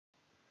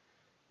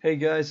Hey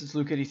guys, it's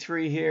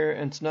Luke83 here,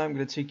 and tonight I'm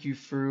going to take you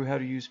through how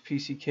to use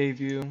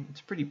PCKview.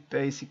 It's a pretty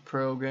basic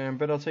program,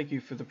 but I'll take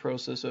you through the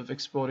process of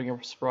exporting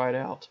a sprite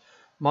out,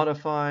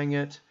 modifying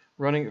it,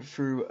 running it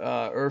through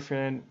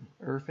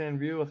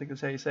Irfanview, I think that's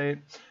how you say it,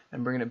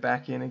 and bringing it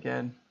back in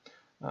again,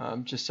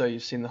 just so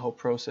you've seen the whole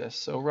process.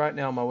 So right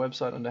now on my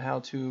website under How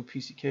To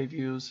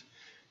PCKviews,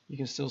 you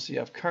can still see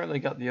I've currently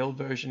got the old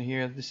version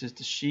here. This is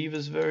the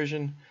Shiva's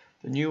version.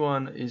 The new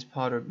one is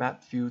part of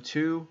MapView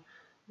 2.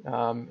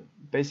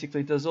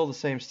 Basically it does all the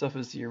same stuff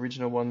as the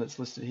original one that's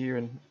listed here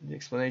in the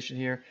explanation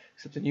here,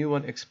 except the new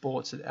one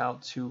exports it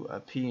out to a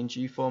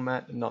PNG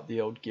format and not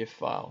the old GIF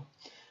file.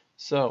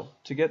 So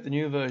to get the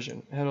new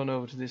version, head on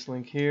over to this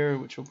link here,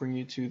 which will bring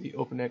you to the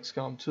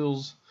OpenXCom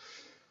Tools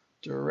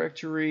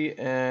directory,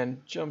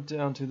 and jump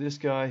down to this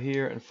guy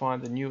here and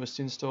find the newest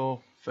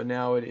install. For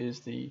now it is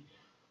the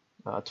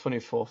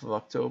 24th of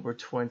October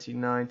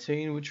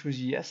 2019, which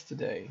was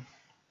yesterday.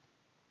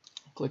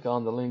 Click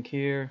on the link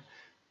here,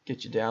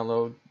 get your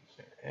download,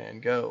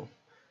 and go.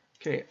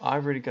 Okay,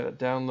 I've already got it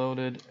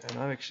downloaded and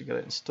I've actually got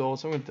it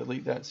installed, so I'm going to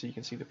delete that so you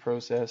can see the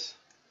process.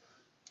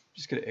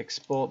 Just going to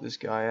export this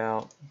guy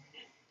out.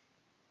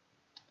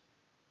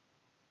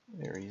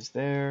 There he is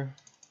there.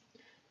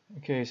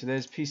 Okay, so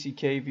there's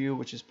PCKview,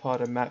 which is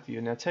part of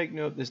MapView. Now take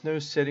note, there's no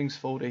settings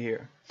folder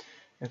here.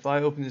 If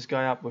I open this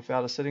guy up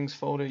without a settings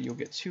folder, you'll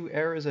get two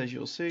errors, as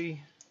you'll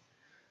see.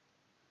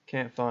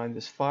 Can't find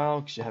this file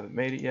because you haven't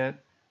made it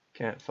yet.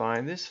 Can't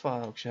find this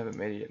file because you haven't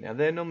made it yet. Now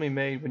they're normally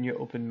made when you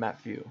open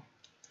MapView.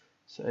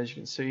 So as you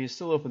can see, it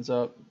still opens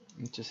up.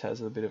 It just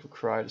has a bit of a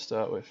cry to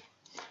start with.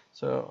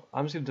 So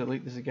I'm just going to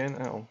delete this again.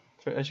 Oh,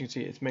 as you can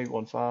see, it's made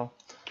one file.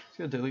 Just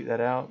going to delete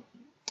that out.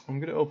 I'm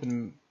going to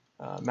open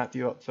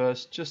MapView up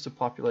first just to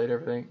populate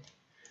everything.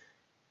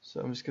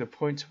 So I'm just going to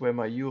point to where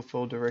my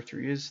UFO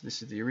directory is.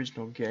 This is the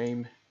original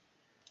game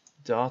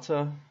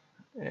data,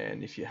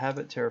 and if you have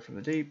it, Terra from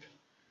the Deep.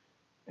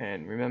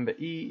 And remember,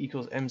 E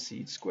equals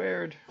MC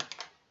squared.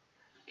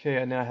 Okay,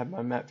 I now have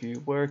my map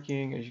view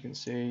working. As you can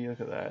see,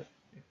 look at that.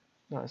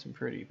 Nice and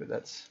pretty, but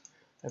that's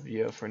a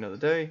video for another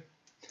day.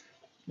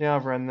 Now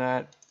I've run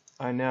that,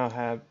 I now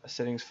have a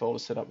settings folder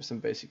set up with some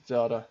basic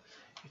data.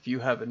 If you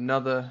have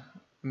another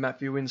map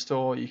view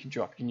install, you can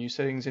drop your new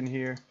settings in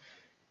here.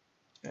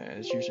 And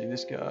it's usually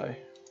this guy.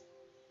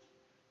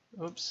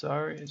 Oops,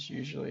 sorry, it's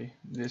usually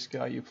this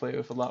guy you play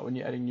with a lot when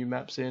you're adding new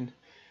maps in,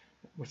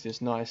 with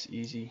this nice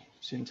easy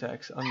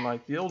syntax,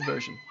 unlike the old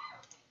version.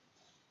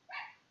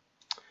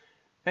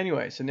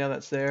 Anyway, so now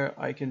that's there,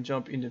 I can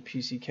jump into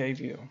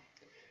PCKview.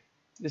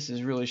 This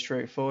is really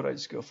straightforward. I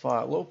just go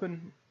File,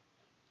 Open.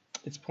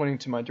 It's pointing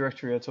to my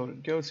directory I told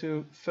it to go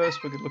to.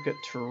 First we could look at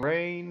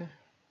terrain.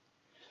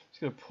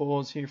 Just going to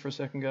pause here for a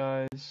second,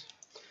 guys.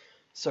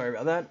 Sorry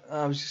about that.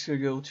 I'm just going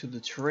to go to the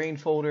terrain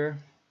folder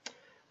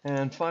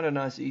and find a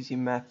nice easy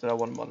map that I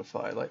want to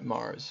modify, like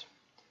Mars.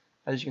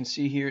 As you can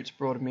see here, it's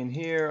brought them in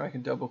here. I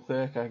can double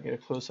click, I can get a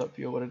close-up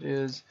view of what it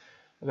is.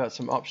 I've got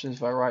some options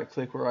if I right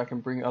click where I can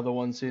bring other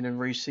ones in and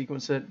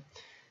resequence it.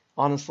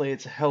 Honestly,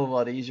 it's a hell of a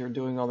lot easier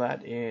doing all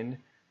that in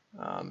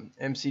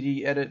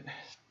MCD edit.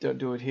 Don't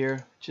do it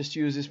here. Just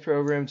use this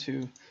program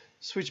to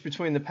switch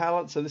between the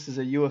palettes. So this is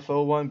a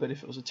UFO one, but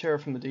if it was a Terra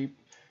from the Deep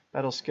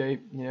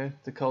Battlescape, you know,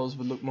 the colors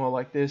would look more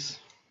like this.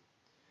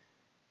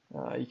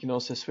 You can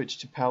also switch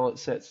to palette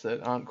sets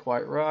that aren't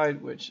quite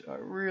right, which I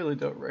really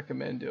don't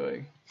recommend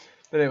doing.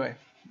 But anyway,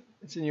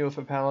 it's a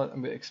UFO palette. I'm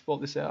going to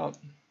export this out.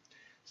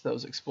 So that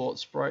was export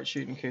sprite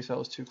sheet in case I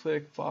was too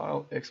quick.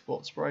 File,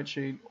 export sprite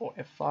sheet, or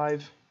F5. I'm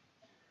going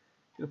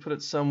to put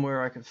it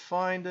somewhere I can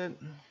find it.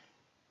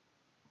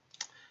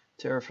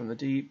 Terra from the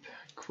Deep,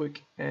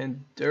 quick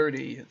and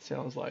dirty, it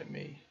sounds like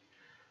me.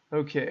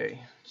 Okay,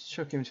 let's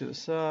chuck him to the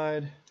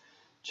side,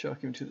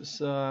 chuck him to the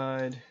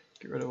side,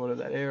 get rid of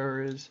whatever that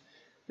error is.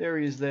 There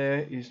he is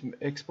there, he's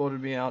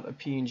exported me out a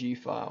PNG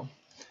file.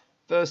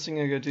 First thing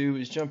I'm going to do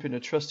is jump into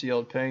trusty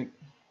old Paint.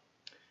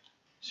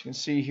 As you can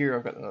see here,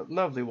 I've got a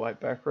lovely white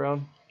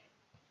background,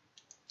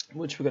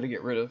 which we're going to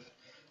get rid of.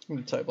 I'm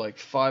going to type like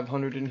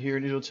 500 in here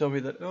and it'll tell me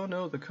that, oh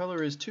no, the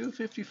color is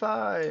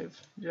 255.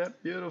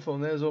 Yep, beautiful.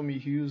 And there's all my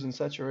hues and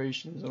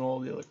saturations and all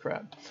the other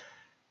crap.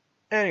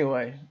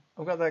 Anyway,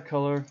 I've got that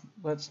color.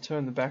 Let's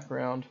turn the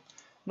background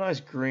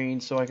nice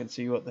green so I can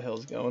see what the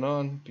hell's going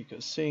on,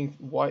 because seeing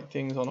white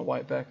things on a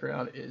white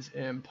background is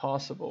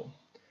impossible.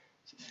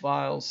 So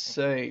File,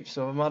 Save.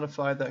 So I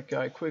modified that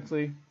guy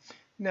quickly.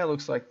 Now it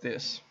looks like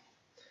this.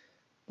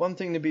 One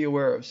thing to be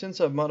aware of, since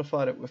I've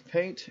modified it with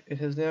Paint, it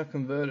has now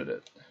converted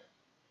it.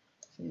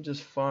 Let me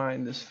just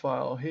find this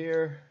file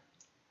here.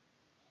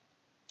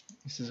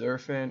 This is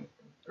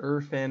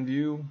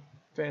Irfanview,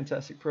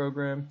 fantastic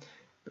program.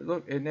 But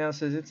look, it now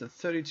says it's a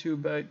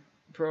 32-byte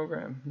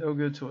program, no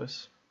good to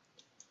us.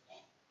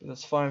 But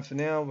that's fine for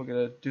now. We're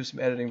going to do some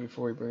editing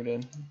before we bring it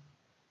in.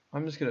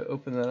 I'm just going to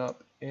open that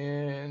up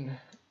in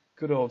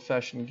good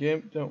old-fashioned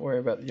GIMP. Don't worry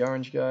about the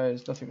orange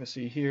guys, nothing to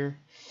see here.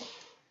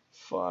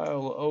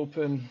 File,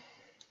 open.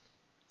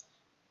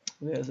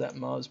 There's that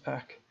Mars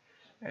pack.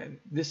 And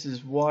this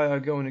is why I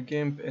go into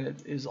GIMP, and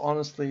it is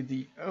honestly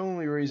the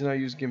only reason I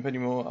use GIMP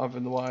anymore.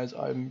 Otherwise,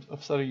 I've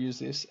started to use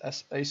this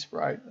as a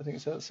sprite. I think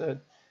it's how it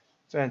said.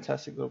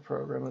 Fantastic little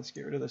program. Let's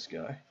get rid of this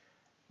guy.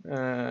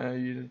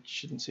 You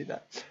shouldn't see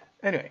that.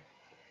 Anyway,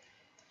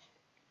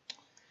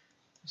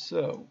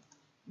 so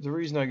the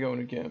reason I go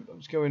into GIMP, I'm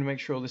just going to make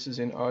sure this is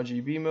in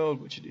RGB mode,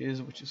 which it is,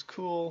 which is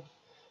cool.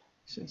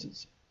 Since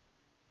it's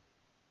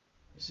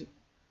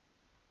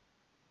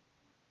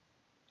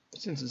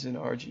in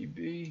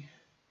RGB,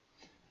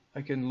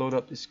 I can load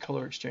up this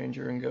color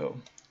exchanger and go,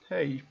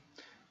 hey,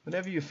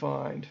 whenever you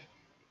find,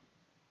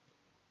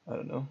 I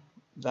don't know,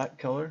 that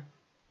color.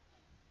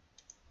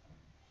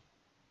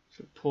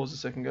 So pause a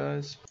second,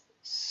 guys.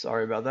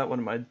 Sorry about that, one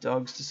of my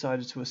dogs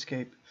decided to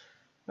escape.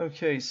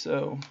 Okay,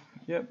 so,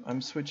 yep,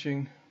 I'm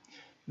switching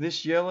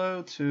this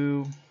yellow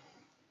to,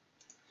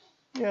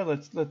 yeah,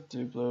 let's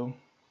do blue.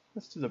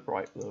 Let's do the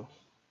bright blue.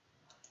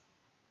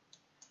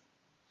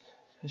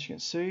 As you can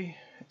see,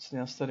 it's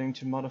now starting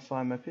to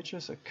modify my picture.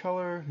 So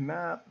color,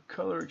 map,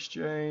 color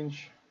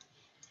exchange.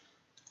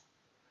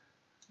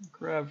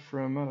 Grab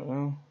from, I don't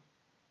know,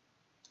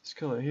 this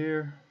color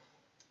here.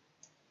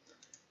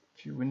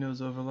 A few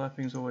windows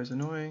overlapping is always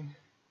annoying.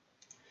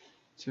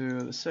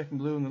 To the second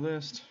blue in the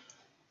list.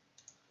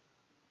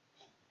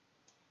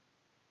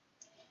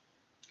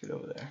 Get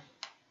over there.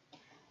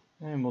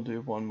 And we'll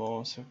do one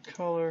more. So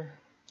color,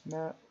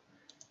 map,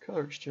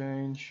 color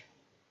exchange.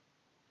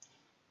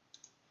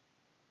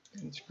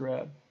 And let's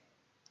grab,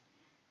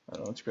 I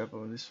don't know, let's grab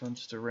over this one,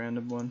 just a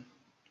random one.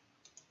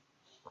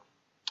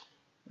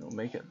 And we'll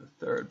make it the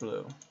third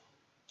blue.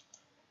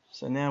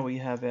 So now we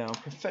have our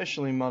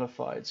professionally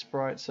modified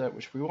sprite set,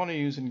 which we want to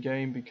use in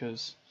game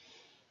because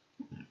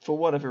for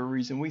whatever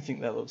reason we think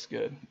that looks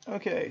good.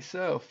 Okay,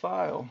 so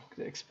file,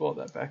 export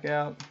that back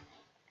out.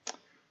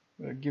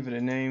 I'm going to give it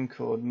a name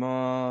called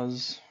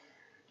Mars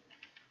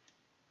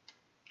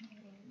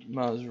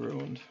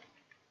Ruined.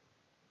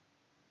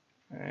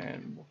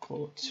 And we'll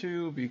call it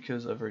 2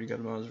 because I've already got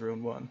a Mars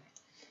Ruined 1.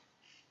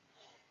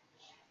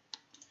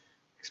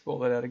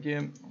 Export that out of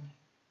GIMP.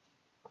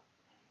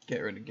 Get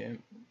rid of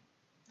GIMP.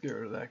 Get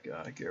rid of that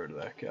guy. Get rid of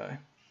that guy.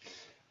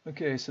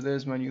 Okay, so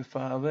there's my new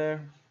file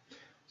there.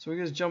 So we're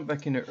going to jump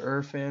back into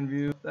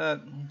Irfanview.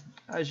 That,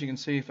 as you can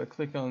see, if I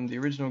click on the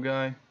original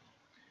guy,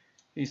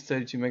 he's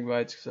 32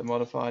 megabytes because I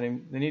modified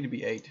him. They need to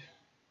be 8.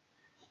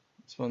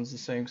 This one's the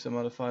same because I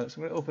modified it.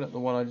 So I'm going to open up the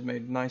one I just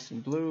made nice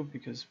and blue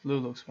because blue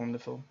looks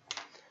wonderful.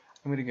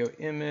 I'm going to go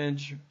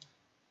image,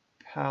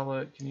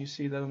 palette. Can you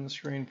see that on the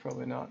screen?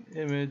 Probably not.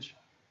 Image,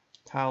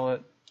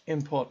 palette,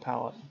 import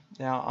palette.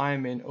 Now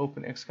I'm in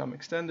OpenXCOM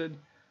Extended,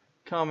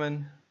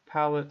 Common,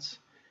 Palettes,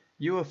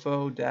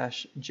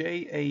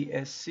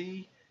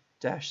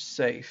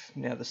 UFO-JASC-safe.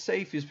 Now the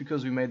safe is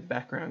because we made the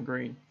background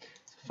green.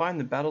 So find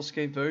the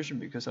Battlescape version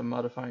because I'm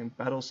modifying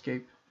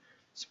Battlescape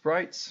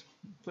sprites.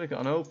 Click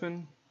on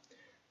open.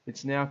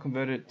 It's now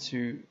converted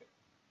to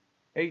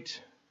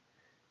 8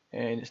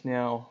 and it's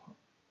now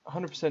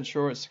 100%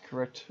 sure it's the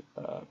correct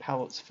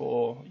palettes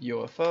for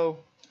UFO.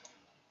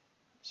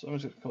 So I'm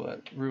just going to call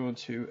that Ruin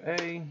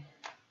 2A.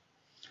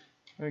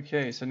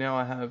 Okay, so now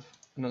I have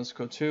an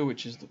underscore 2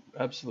 which is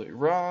absolutely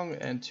wrong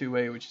and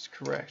 2A which is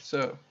correct.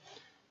 So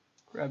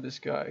grab this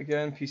guy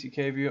again,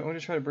 PCK view. I'm going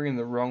to try to bring in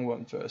the wrong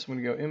one first. I'm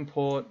going to go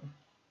import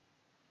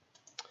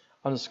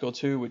underscore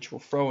 2 which will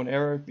throw an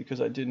error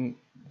because I didn't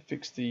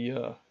fix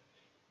the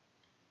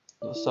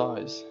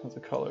size of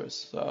the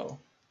colors. So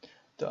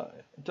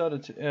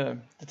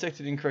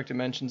detected incorrect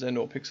dimensions and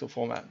or pixel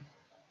format.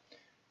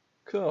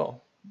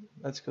 Cool.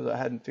 That's because I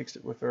hadn't fixed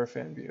it with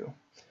Irfanview.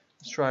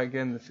 Let's try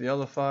again with the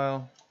other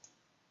file.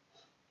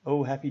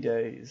 Oh, happy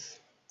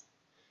days.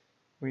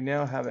 We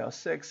now have our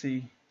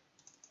sexy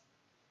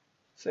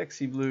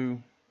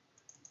blue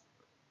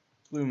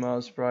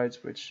Mars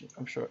sprites, which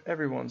I'm sure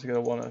everyone's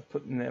going to want to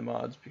put in their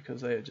mods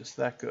because they are just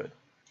that good.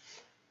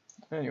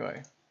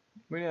 Anyway,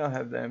 we now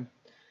have them.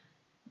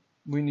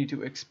 We need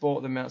to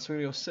export them out, so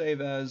we're going to go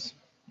save as.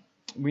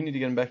 We need to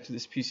get them back to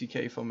this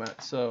PCK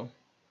format, so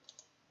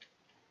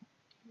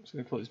I'm just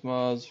going to call this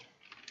Mars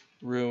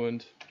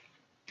Ruined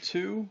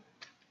 2,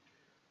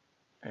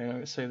 and I'm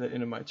going to save that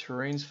into my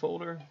terrains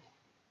folder.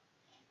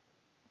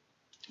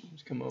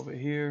 Just come over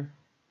here,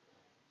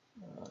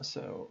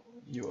 so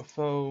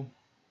UFO,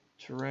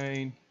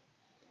 terrain,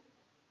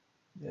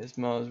 there's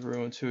Mars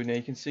Ruined 2. Now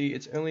you can see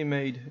it's only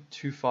made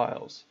 2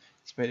 files.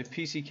 It's made a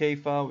PCK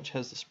file which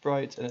has the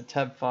sprites and a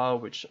tab file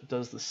which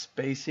does the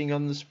spacing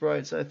on the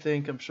sprites, I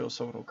think. I'm sure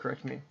someone will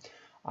correct me.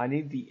 I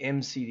need the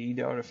MCD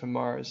data for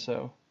Mars,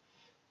 so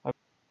I'm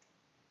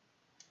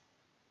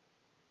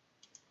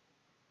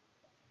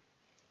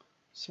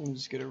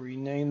just going to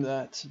rename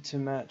that to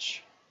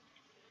match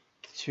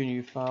the 2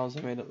 new files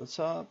I made at the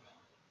top.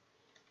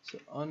 So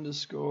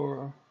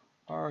underscore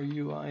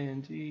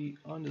RUIND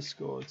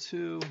underscore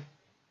 2.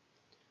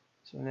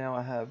 So now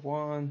I have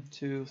 1,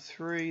 2,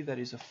 3. That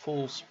is a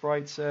full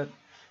sprite set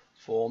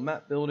for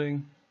map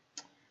building.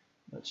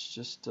 Let's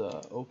just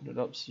open it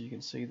up so you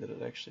can see that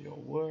it actually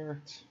all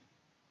worked.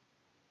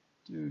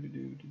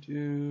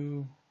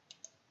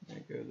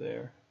 And go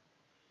there.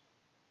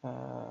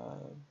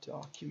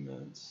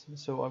 Documents.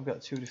 So I've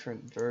got two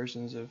different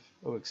versions of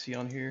OXC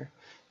on here.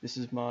 This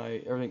is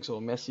my everything's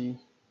all messy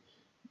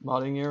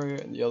modding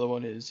area, and the other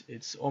one is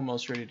it's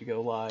almost ready to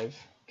go live.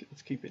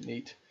 Let's keep it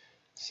neat.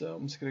 So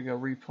I'm just going to go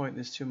repoint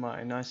this to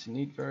my nice and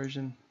neat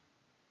version,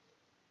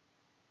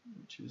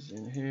 which is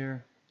in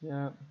here.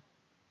 Yeah.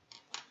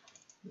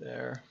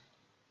 There.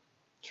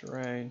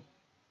 Terrain.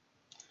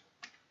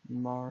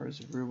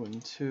 Mars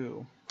Ruined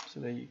 2. So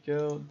there you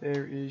go.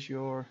 There is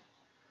your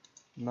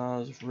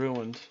Mars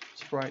Ruined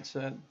sprite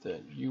set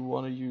that you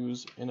want to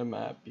use in a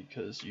map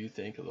because you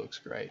think it looks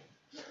great.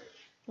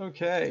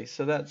 Okay,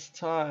 so that's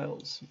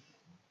tiles.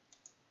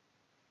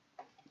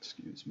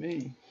 Excuse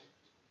me.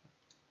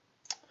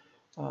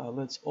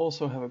 Let's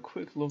also have a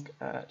quick look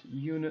at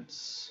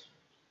units.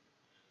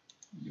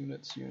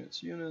 Units.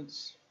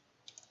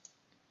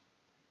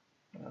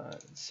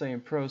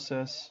 Same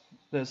process.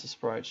 There's the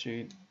sprite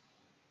sheet.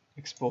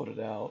 Export it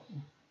out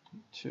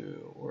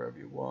to wherever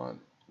you want.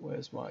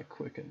 Where's my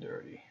quick and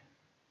dirty?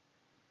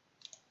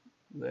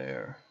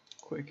 There,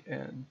 quick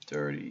and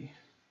dirty,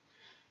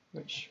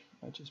 which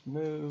I just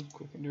moved,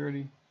 quick and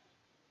dirty.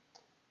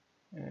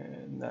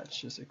 And that's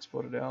just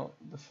exported out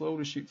the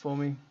floater sheet for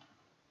me.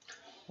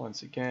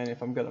 Once again,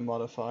 if I'm going to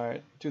modify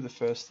it, do the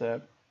first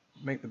step,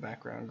 make the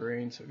background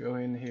green. So go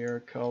in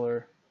here,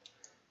 color,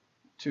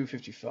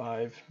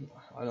 255.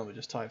 I normally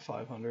just type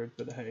 500,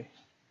 but hey,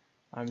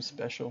 I'm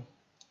special.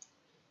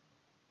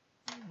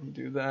 You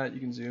do that, you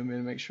can zoom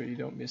in, make sure you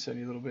don't miss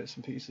any little bits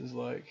and pieces,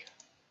 like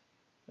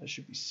that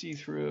should be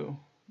see-through,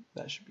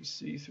 that should be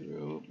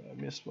see-through, I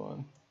missed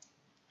one.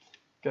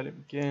 Got it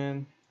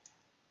again.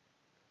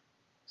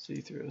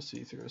 See-through,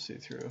 see-through,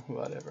 see-through,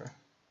 whatever.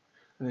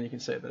 And then you can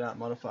save it out,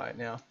 modify it.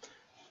 Now,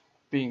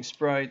 being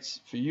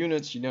sprites for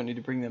units, you don't need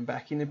to bring them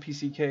back into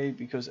PCK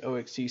because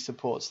OXC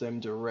supports them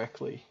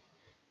directly.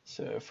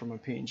 So from a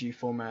PNG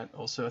format.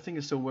 Also, I think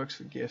it still works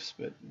for GIFs,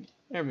 but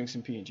everything's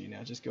in PNG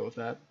now, just go with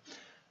that.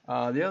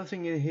 The other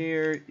thing in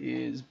here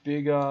is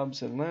big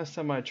obs, and last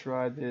time I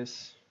tried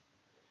this,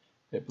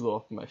 it blew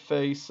up in my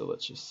face, so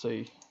let's just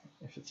see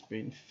if it's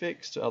been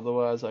fixed.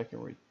 Otherwise, I can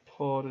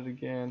report it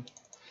again.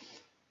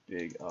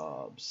 Big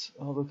obs.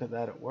 Oh, look at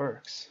that, it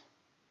works.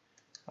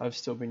 I've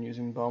still been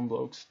using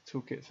Bombloke's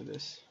toolkit for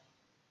this.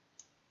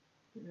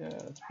 Yeah,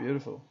 that's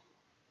beautiful.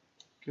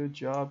 Good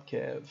job,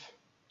 Kev.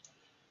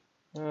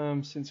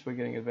 Since we're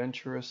getting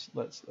adventurous,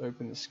 let's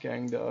open the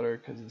scan data,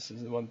 because this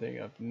is the one thing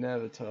I've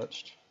never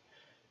touched.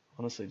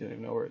 Honestly, don't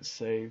even know where it's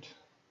saved.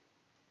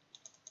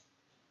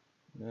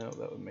 No,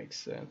 that would make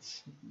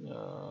sense.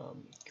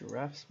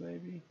 Graphs,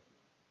 maybe?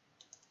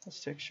 That's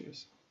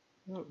textures.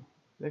 Oh,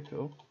 they're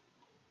cool.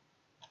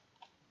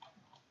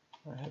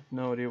 I have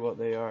no idea what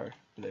they are,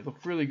 but they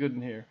look really good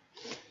in here.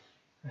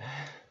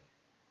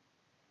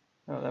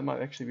 Oh, that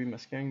might actually be my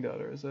scan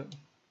data, is it?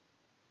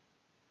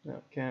 No,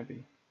 it can't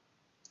be.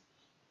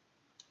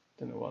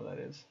 Don't know what that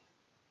is,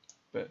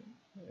 but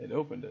it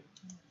opened it.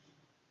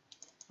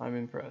 I'm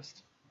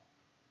impressed.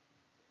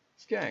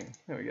 Scan,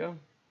 there we go.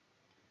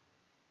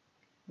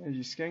 There's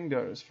your scan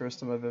data. First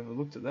time I've ever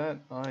looked at that.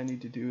 I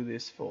need to do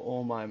this for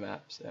all my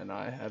maps, and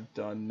I have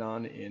done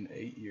none in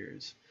 8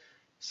 years.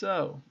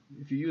 So,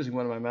 if you're using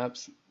one of my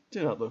maps,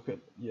 do not look at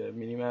your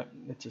mini-map.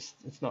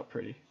 It's not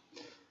pretty.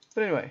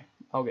 But anyway,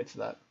 I'll get to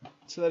that.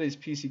 So that is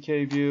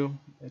PCK View.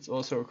 It's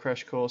also a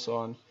crash course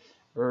on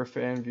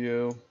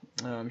Irfanview.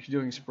 If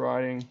you're doing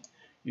spriting,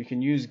 you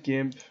can use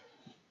GIMP,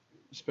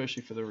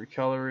 especially for the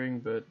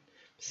recoloring, but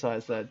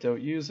besides that,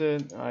 don't use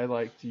it. I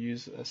like to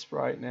use a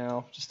sprite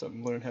now, just to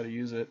learn how to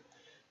use it.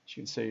 As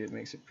you can see, it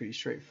makes it pretty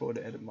straightforward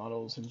to edit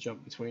models and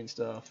jump between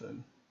stuff,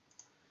 and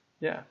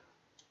yeah.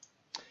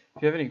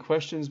 If you have any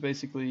questions,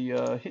 basically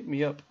hit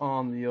me up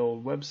on the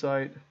old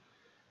website,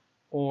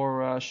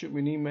 or shoot me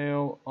an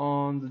email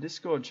on the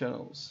Discord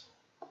channels.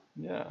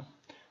 Yeah.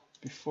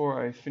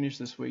 Before I finish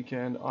this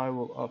weekend, I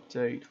will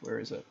update, where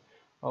is it?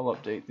 I'll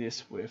update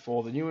this with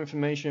all the new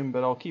information,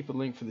 but I'll keep a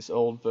link for this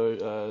old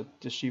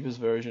Toshiba's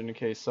version in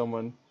case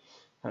someone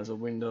has a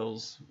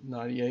Windows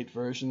 98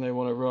 version they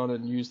want to run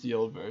and use the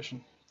old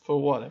version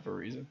for whatever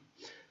reason.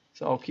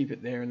 So I'll keep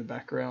it there in the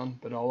background,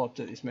 but I'll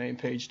update this main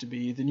page to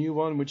be the new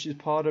one, which is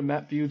part of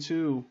MapView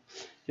 2.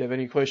 If you have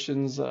any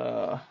questions,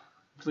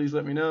 please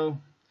let me know.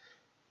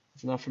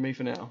 It's enough for me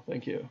for now.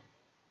 Thank you.